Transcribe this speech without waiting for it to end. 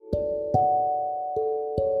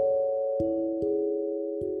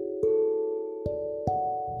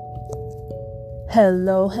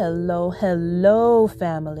Hello, hello, hello,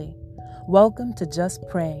 family. Welcome to Just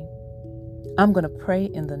Praying. I'm going to pray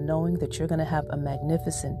in the knowing that you're going to have a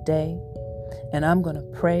magnificent day, and I'm going to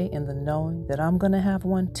pray in the knowing that I'm going to have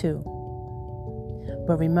one too.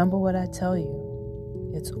 But remember what I tell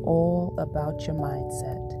you, it's all about your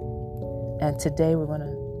mindset. And today we're going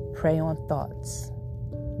to pray on thoughts.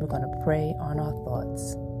 We're going to pray on our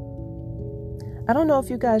thoughts. I don't know if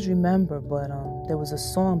you guys remember, but there was a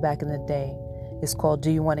song back in the day. It's called Do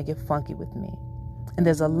You Want to Get Funky With Me? And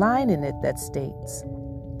there's a line in it that states,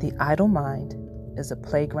 the idle mind is a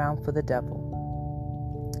playground for the devil.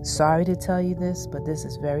 Sorry to tell you this, but this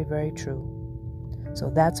is very, very true. So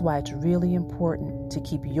that's why it's really important to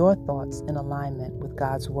keep your thoughts in alignment with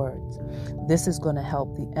God's words. This is going to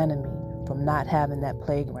help the enemy from not having that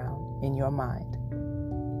playground in your mind.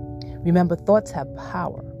 Remember, thoughts have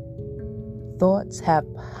power. Thoughts have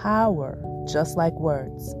power just like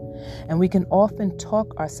words. And we can often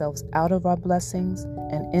talk ourselves out of our blessings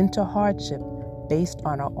and into hardship based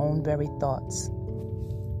on our own very thoughts.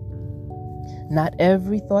 Not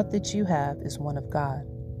every thought that you have is one of God.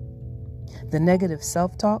 The negative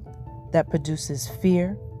self-talk that produces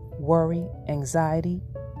fear, worry, anxiety,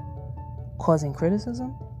 causing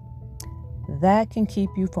criticism, that can keep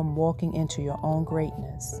you from walking into your own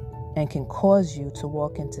greatness and can cause you to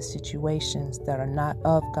walk into situations that are not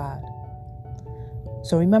of God.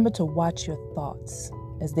 So remember to watch your thoughts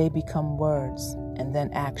as they become words and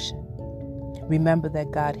then action. Remember that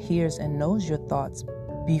God hears and knows your thoughts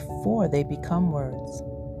before they become words.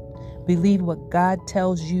 Believe what God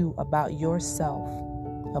tells you about yourself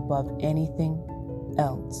above anything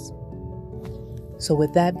else. So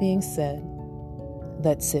with that being said,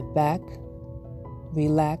 let's sit back,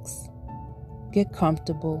 relax, get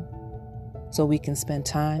comfortable so we can spend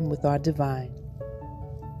time with our divine.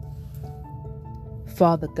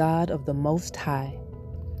 Father God of the Most High,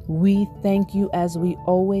 we thank you as we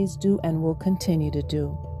always do and will continue to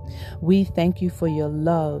do. We thank you for your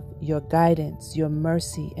love, your guidance, your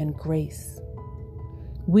mercy, and grace.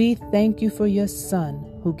 We thank you for your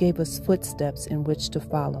Son who gave us footsteps in which to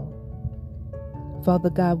follow. Father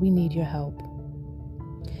God, we need your help.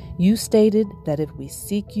 You stated that if we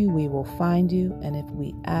seek you, we will find you, and if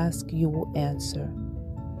we ask, you will answer.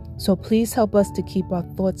 So please help us to keep our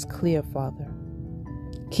thoughts clear, Father.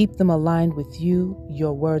 Keep them aligned with you,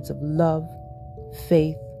 your words of love,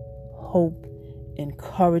 faith, hope,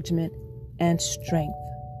 encouragement, and strength.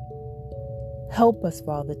 Help us,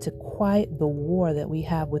 Father, to quiet the war that we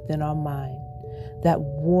have within our mind. That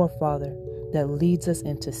war, Father, that leads us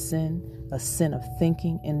into sin, a sin of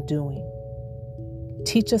thinking and doing.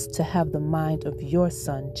 Teach us to have the mind of your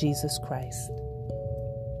Son, Jesus Christ.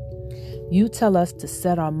 You tell us to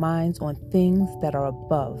set our minds on things that are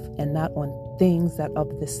above and not on things that are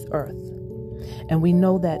of this earth. And we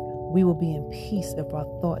know that we will be in peace if our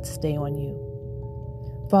thoughts stay on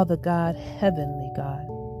you. Father God, heavenly God,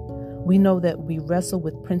 we know that we wrestle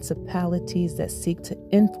with principalities that seek to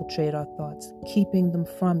infiltrate our thoughts, keeping them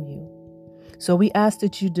from you. So we ask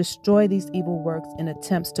that you destroy these evil works in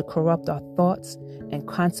attempts to corrupt our thoughts and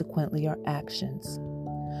consequently our actions.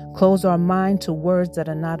 Close our mind to words that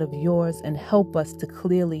are not of yours and help us to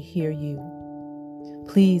clearly hear you.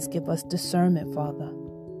 Please give us discernment, Father.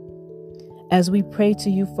 As we pray to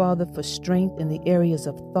you, Father, for strength in the areas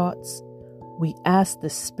of thoughts, we ask the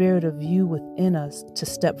Spirit of you within us to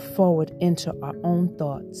step forward into our own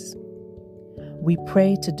thoughts. We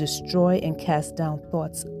pray to destroy and cast down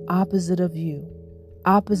thoughts opposite of you,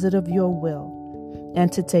 opposite of your will,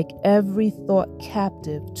 and to take every thought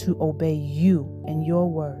captive to obey you and your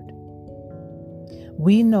word.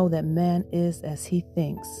 We know that man is as he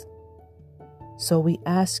thinks. So we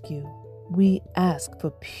ask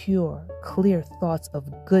for pure, clear thoughts of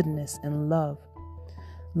goodness and love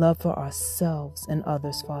for ourselves and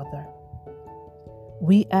others, Father.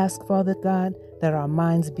 We ask, Father God, that our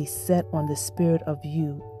minds be set on the Spirit of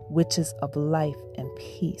you, which is of life and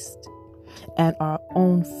peace, and our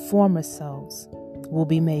own former selves will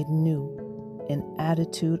be made new in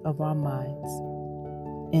attitude of our minds.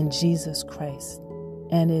 In Jesus Christ.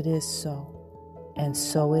 And it is so, and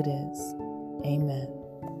so it is. Amen.